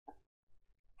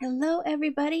Hello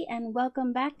everybody and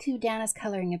welcome back to Dana's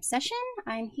Coloring Obsession.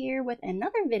 I'm here with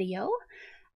another video.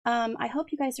 I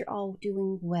hope you guys are all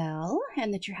doing well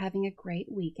and that you're having a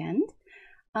great weekend.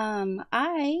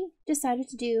 I decided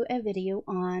to do a video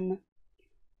on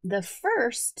the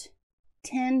first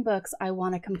 10 books I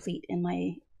want to complete in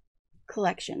my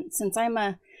collection. Since I'm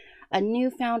a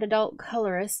newfound adult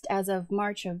colorist as of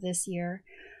March of this year,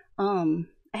 I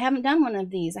haven't done one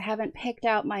of these. I haven't picked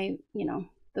out my,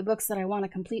 the books that I want to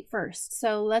complete first.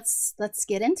 So let's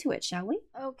get into it, shall we?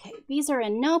 Okay, these are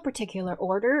in no particular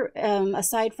order,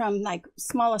 aside from like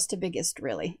smallest to biggest,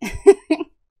 really.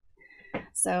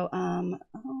 So,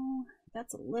 oh,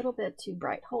 that's a little bit too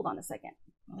bright. Hold on a second.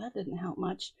 Well, that didn't help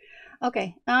much.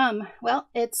 Okay, well,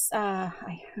 it's,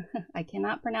 I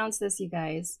cannot pronounce this, you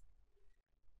guys.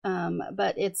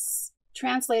 But it's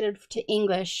translated to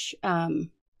English,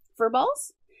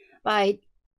 Furballs by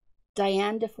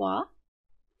Diane DeFoy.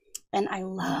 And I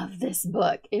love this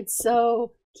book. It's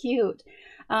so cute.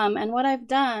 And what I've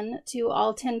done to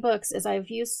all 10 books is I've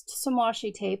used some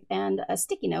washi tape and a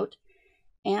sticky note.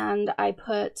 And I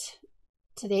put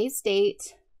today's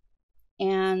date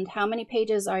and how many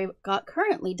pages I got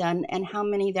currently done and how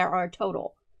many there are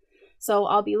total. So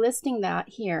I'll be listing that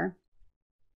here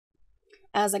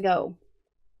as I go.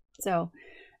 So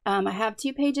I have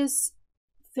 2 pages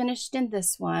finished in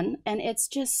this one, and it's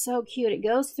just so cute. It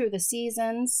goes through the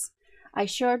seasons. I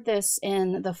showed this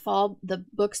in the fall, the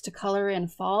books to color in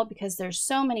fall, because there's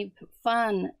so many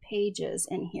fun pages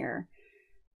in here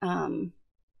that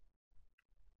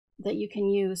you can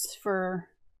use for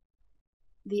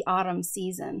the autumn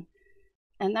season.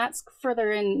 And that's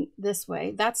further in this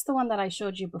way. That's the one that I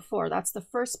showed you before. That's the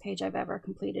first page I've ever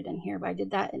completed in here, but I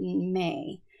did that in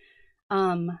May.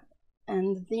 And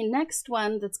the next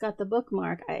one that's got the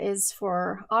bookmark is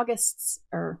for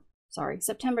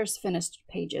September's finished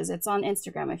pages. It's on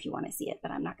Instagram if you want to see it, but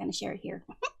I'm not going to share it here.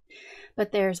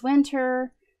 But there's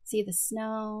winter, see the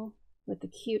snow with the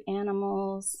cute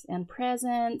animals and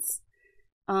presents.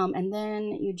 And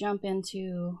then you jump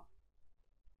into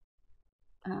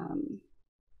the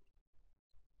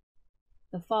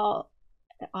fall,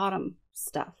 autumn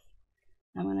stuff.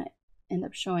 I'm going to end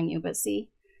up showing you, but see,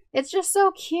 it's just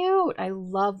so cute. I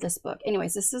love this book.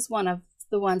 Anyways, this is one of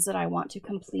the ones that I want to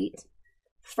complete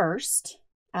first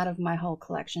out of my whole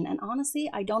collection. And honestly,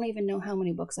 I don't even know how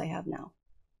many books I have now.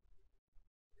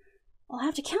 I'll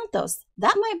have to count those.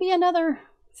 That might be another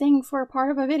thing for a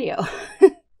part of a video.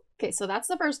 Okay, so that's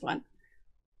the first one.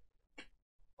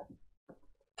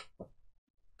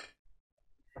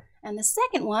 And the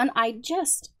second one I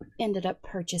just ended up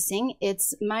purchasing.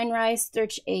 It's Mein Reis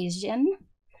durch Asien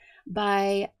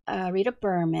by Rita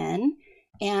Berman.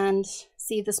 And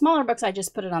see, the smaller books, I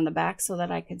just put it on the back so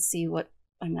that I could see what,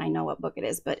 I mean, I know what book it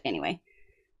is, but anyway.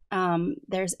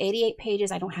 There's 88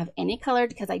 pages. I don't have any colored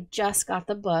because I just got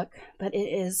the book, but it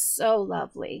is so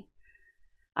lovely.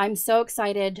 I'm so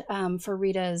excited for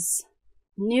Rita's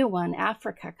new one,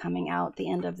 Africa, coming out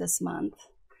the end of this month.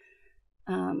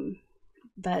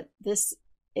 But this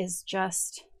is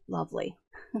just lovely.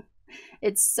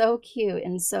 It's so cute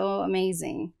and so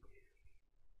amazing.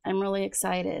 I'm really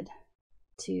excited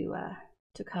to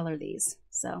color these,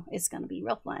 so it's going to be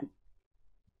real fun.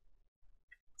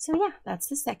 So yeah, that's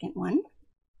the second one.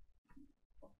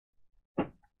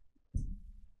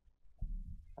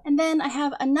 And then I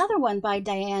have another one by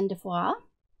Diane DeFoy,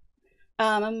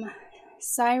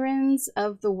 Sirens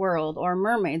of the World, or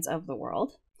Mermaids of the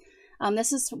World.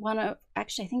 This is one of,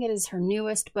 actually I think it is her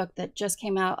newest book that just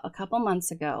came out a couple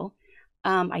months ago.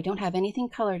 I don't have anything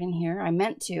colored in here. I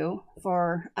meant to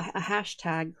for a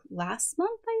hashtag last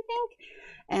month, I think,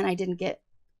 and I didn't get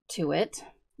to it.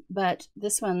 But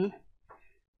this one,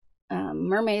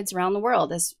 Mermaids Around the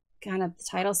World, is kind of, the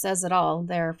title says it all.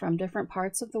 They're from different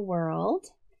parts of the world,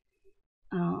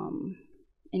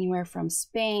 anywhere from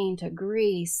Spain to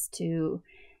Greece to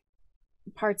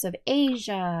parts of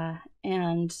Asia,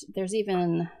 and there's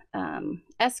even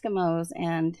Eskimos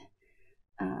and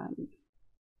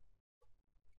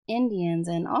Indians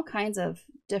and all kinds of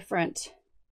different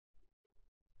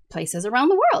places around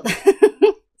the world.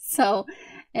 So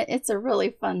it's a really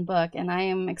fun book, and I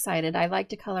am excited. I like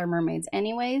to color mermaids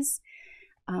anyways.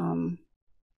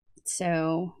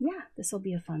 So yeah, this will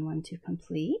be a fun one to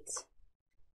complete.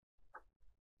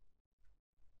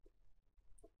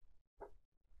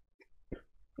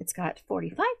 It's got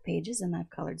 45 pages and I've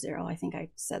colored 0. I think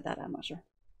I said that, I'm not sure.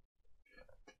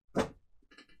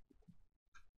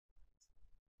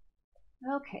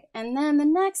 Okay, and then the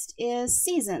next is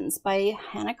Seasons by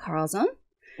Hannah Carlson.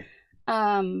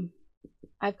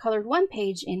 I've colored 1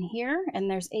 page in here, and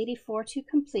there's 84 to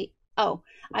complete. Oh,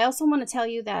 I also want to tell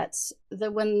you that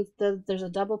when there's a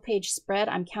double page spread,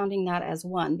 I'm counting that as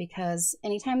one, because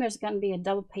anytime there's going to be a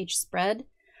double page spread,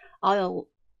 I'll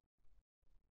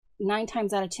 9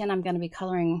 times out of 10 I'm going to be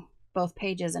coloring both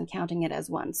pages and counting it as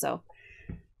one. So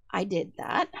I did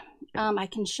that. I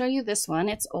can show you this one.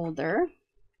 It's older.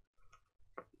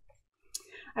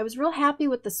 I was real happy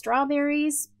with the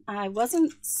strawberries. I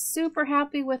wasn't super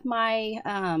happy with my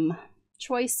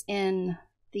choice in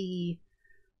the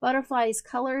butterflies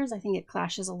colors. I think it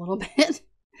clashes a little bit.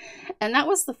 And that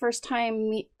was the first time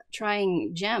me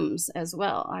trying gems as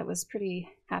well. I was pretty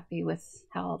happy with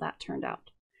how that turned out.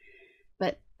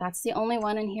 But that's the only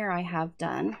one in here I have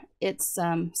done. It's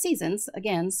seasons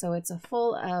again, so it's a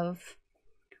full of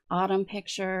autumn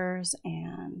pictures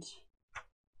and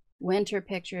winter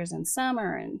pictures and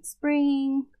summer and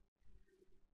spring.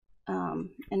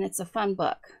 And it's a fun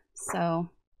book. So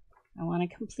I want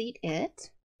to complete it.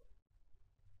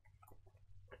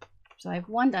 So I have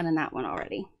one done in that one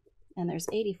already. And there's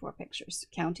 84 pictures,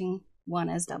 counting one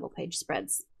as double page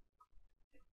spreads.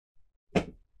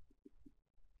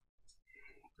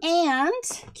 And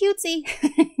cutesy,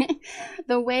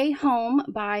 The Way Home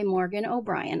by Morgan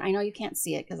O'Brien. I know you can't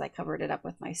see it because I covered it up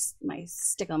with my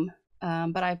stickum,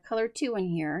 but I've colored 2 in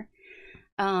here.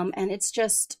 And it's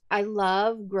just, I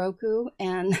love Groku,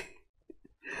 and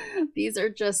these are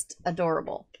just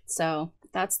adorable. So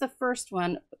that's the first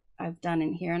one I've done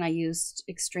in here, and I used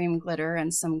extreme glitter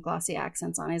and some glossy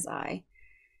accents on his eye.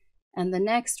 And the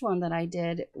next one that I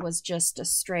did was just a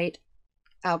straight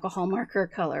alcohol marker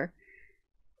color.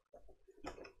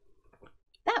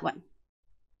 That one.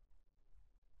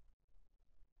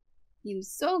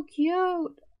 He's so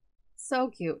cute. So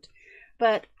cute.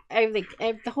 But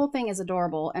the whole thing is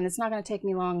adorable, and it's not going to take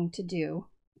me long to do.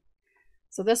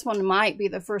 So this one might be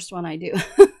the first one I do.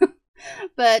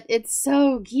 But it's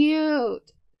so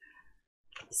cute.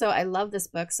 So I love this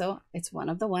book. So it's one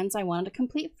of the ones I wanted to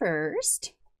complete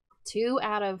first. 2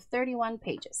 out of 31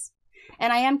 pages.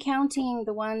 And I am counting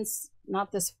the ones,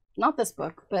 not this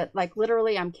book, but like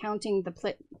literally I'm counting the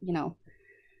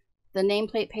the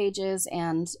nameplate pages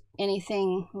and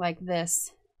anything like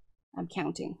this. I'm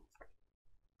counting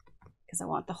because I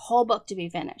want the whole book to be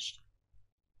finished.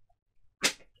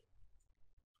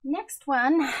 Next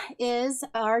one is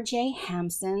R.J.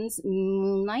 Hampson's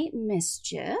Moonlight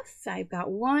Mischief. I've got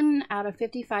 1 out of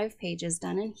 55 pages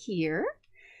done in here,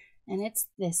 and it's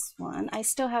this one. I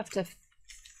still have to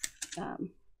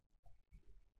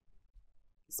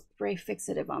spray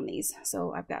fixative on these,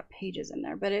 so I've got pages in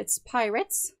there, but it's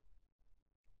Pirates.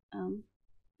 I'm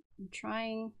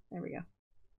trying, there we go.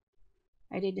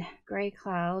 I did gray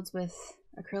clouds with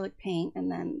acrylic paint,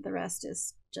 and then the rest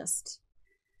is just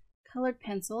colored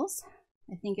pencils.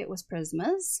 I think it was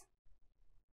Prismas.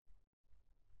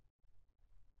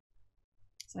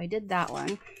 So I did that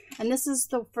one. And this is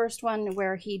the first one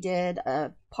where he did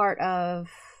a part of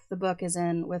the book is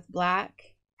in with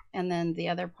black, and then the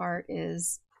other part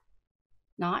is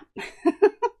not.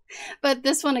 But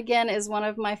this one again is one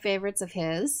of my favorites of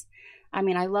his. I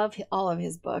mean, I love all of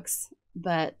his books,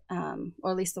 but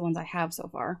or at least the ones I have so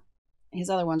far. His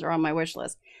other ones are on my wish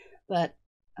list, but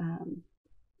I'm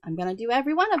gonna do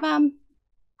every one of them,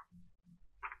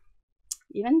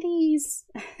 even these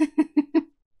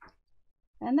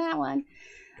and that one.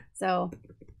 So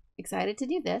excited to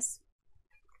do this.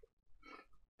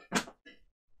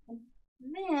 And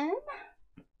then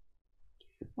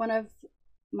one of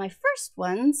my first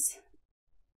ones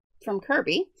from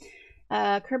Kirby,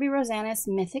 Kirby Rosanis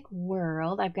Mythic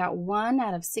World. I've got 1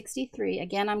 out of 63.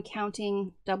 Again, I'm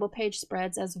counting double page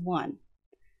spreads as 1.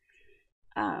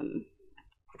 And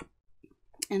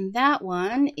that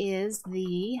one is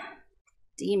the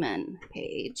demon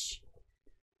page.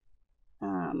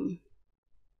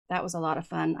 That was a lot of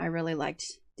fun. I really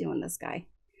liked doing this guy.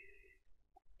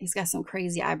 He's got some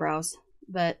crazy eyebrows,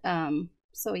 but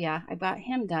so yeah, I got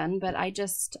him done, but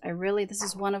this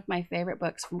is one of my favorite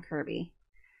books from Kirby.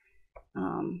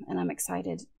 And I'm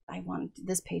excited.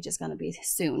 This page is going to be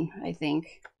soon, I think.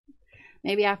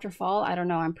 Maybe after fall, I don't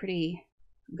know. I'm pretty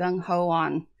gung-ho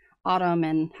on autumn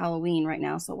and Halloween right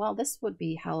now. So, well, this would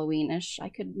be Halloween-ish. I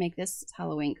could make this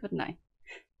Halloween, couldn't I?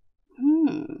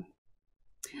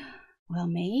 Well,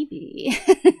 maybe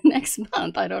next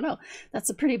month. I don't know. That's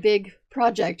a pretty big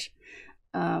project.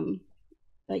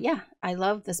 But yeah, I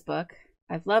love this book.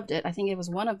 I've loved it. I think it was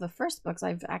one of the first books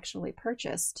I've actually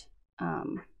purchased.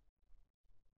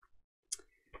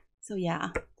 So yeah,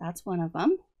 that's one of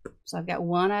them. So I've got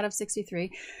 1 out of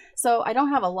 63. So I don't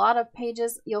have a lot of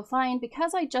pages. You'll find,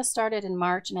 because I just started in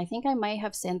March, and I think I might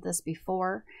have sent this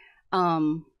before,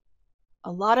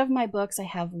 a lot of my books, I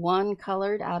have one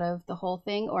colored out of the whole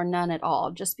thing or none at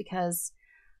all, just because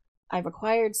I've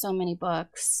acquired so many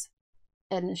books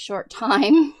in a short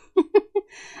time.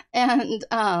 And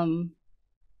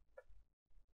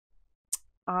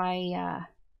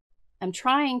I'm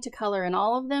trying to color in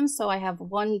all of them, so I have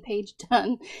one page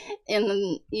done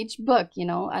in each book, you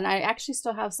know, and I actually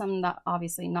still have some that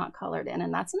obviously not colored in,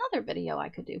 and that's another video I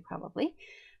could do probably.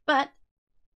 But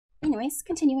anyways,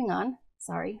 continuing on.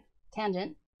 Sorry,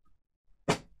 tangent.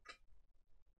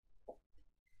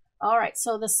 All right,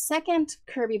 so the second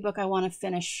Kirby book I want to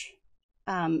finish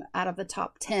out of the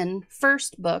top 10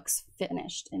 first books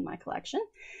finished in my collection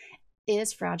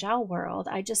is Fragile World.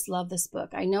 I just love this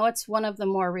book. I know it's one of the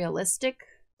more realistic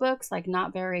books, like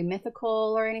not very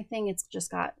mythical or anything. It's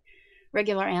just got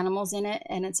regular animals in it,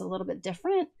 and it's a little bit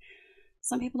different.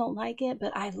 Some people don't like it,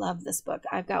 but I love this book.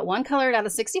 I've got one colored out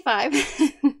of 65,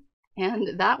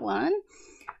 and that one,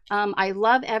 I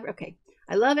love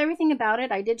I love everything about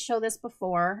it. I did show this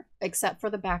before, except for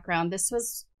the background. This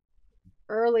was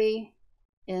early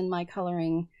in my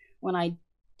coloring when I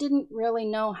didn't really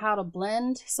know how to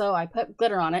blend, so I put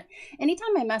glitter on it.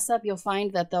 Anytime I mess up, you'll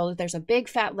find that there's a big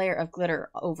fat layer of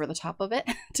glitter over the top of it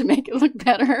to make it look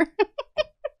better.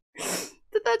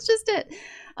 But that's just it.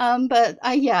 But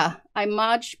I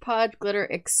Mod Podge glitter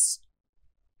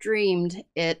extremed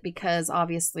it because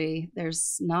obviously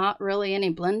there's not really any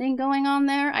blending going on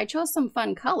there. I chose some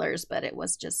fun colors, but it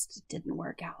didn't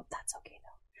work out. That's okay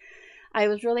though. I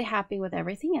was really happy with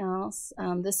everything else.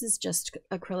 This is just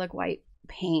acrylic white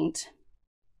paint,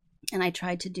 and I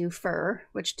tried to do fur,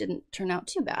 which didn't turn out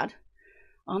too bad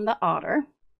on the otter.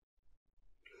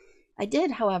 I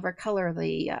did, however, color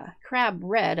the crab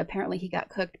red. Apparently he got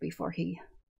cooked before he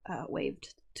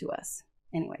waved to us.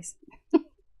 Anyways.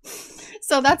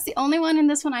 So that's the only one in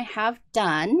this one I have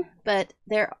done, but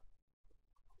there are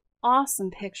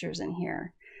awesome pictures in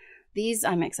here. These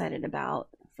I'm excited about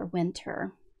for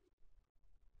winter.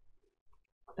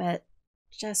 But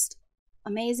just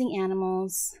amazing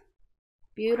animals,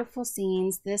 beautiful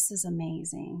scenes. This is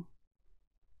amazing.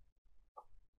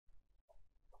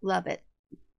 Love it.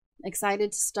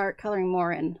 Excited to start coloring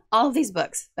more in all of these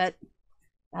books, but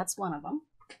that's one of them.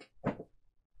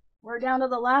 We're down to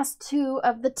the last 2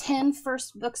 of the 10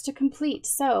 first books to complete.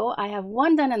 So I have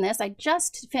one done in this. I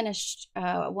just finished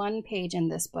 1 page in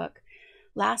this book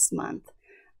last month.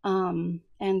 And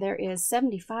there is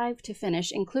 75 to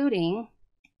finish, including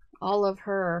all of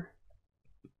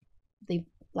the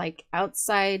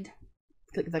outside,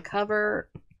 the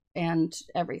cover and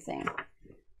everything.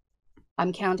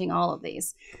 I'm counting all of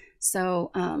these. So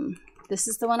this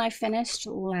is the one I finished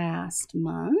last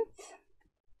month.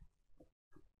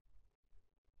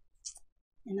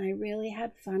 And I really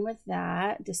had fun with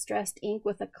that. Distressed ink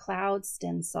with a cloud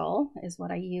stencil is what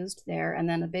I used there. And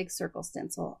then a big circle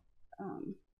stencil.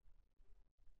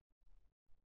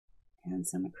 And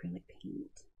some acrylic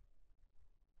paint.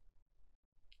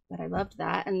 But I loved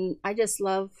that. And I just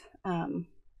love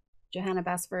Johanna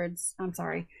Basford's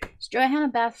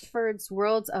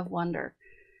Worlds of Wonder.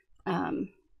 And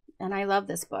I love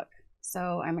this book.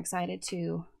 So I'm excited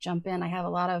to jump in. I have a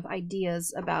lot of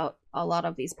ideas about a lot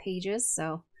of these pages,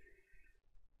 so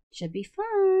should be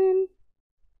fun.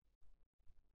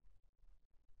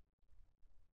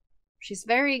 She's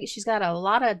got a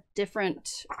lot of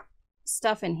different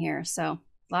stuff in here, so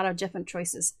a lot of different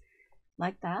choices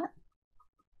like that.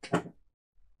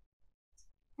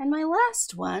 And my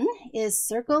last one is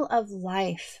Circle of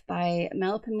Life by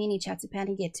Melpomene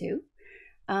Chattopadhyay.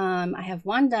 I have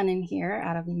one done in here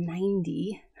out of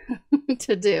 90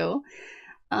 to do.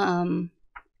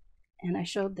 And I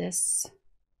showed this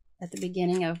at the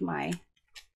beginning of my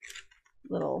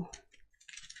little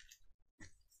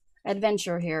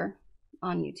adventure here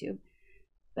on YouTube.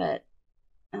 But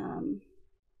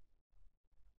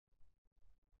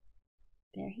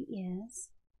there he is.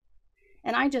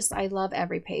 And I love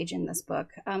every page in this book.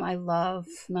 I love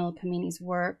Melpomene's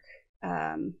work.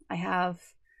 I have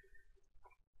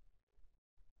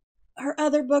her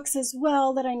other books as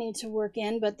well that I need to work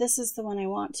in, but this is the one I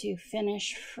want to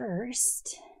finish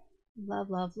first.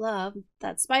 Love, love, love.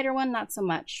 That spider one, not so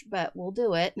much, but we'll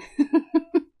do it.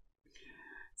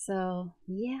 So,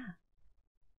 yeah.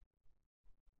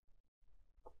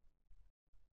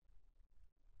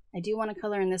 I do want to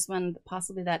color in this one,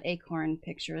 possibly that acorn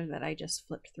picture that I just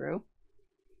flipped through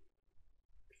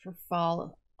for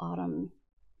fall, autumn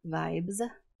vibes.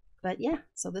 But yeah,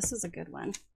 so this is a good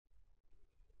one.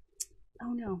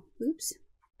 Oh no, oops.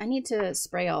 I need to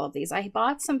spray all of these. I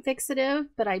bought some fixative,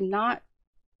 but I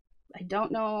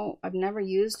don't know, I've never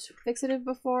used fixative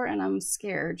before and I'm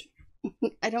scared.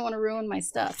 I don't want to ruin my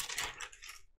stuff.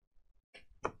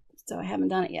 So I haven't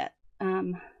done it yet.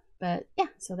 But yeah,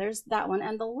 so there's that one.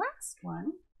 And the last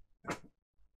one,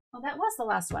 oh, that was the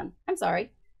last one. I'm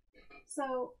sorry.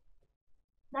 So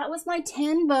that was my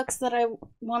 10 books that I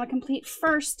want to complete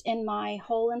first in my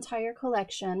whole entire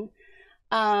collection.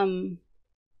 I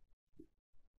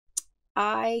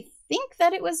think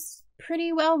that it was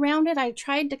pretty well rounded. I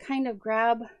tried to kind of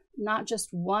grab not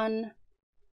just one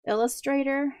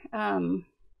illustrator.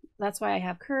 That's why I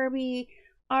have Kirby,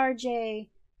 RJ,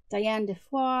 Diane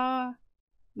DeFoy,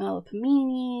 Mela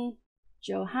Pomini,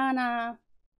 Johanna,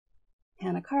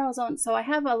 Hannah Carlzone. So I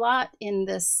have a lot in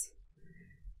this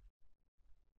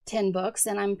 10 books,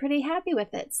 and I'm pretty happy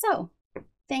with it. So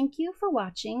thank you for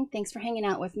watching. Thanks for hanging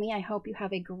out with me. I hope you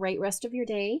have a great rest of your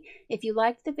day. If you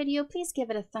liked the video, please give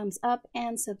it a thumbs up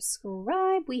and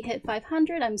subscribe. We hit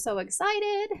 500. I'm so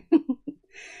excited.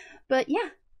 But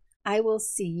yeah, I will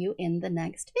see you in the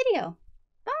next video.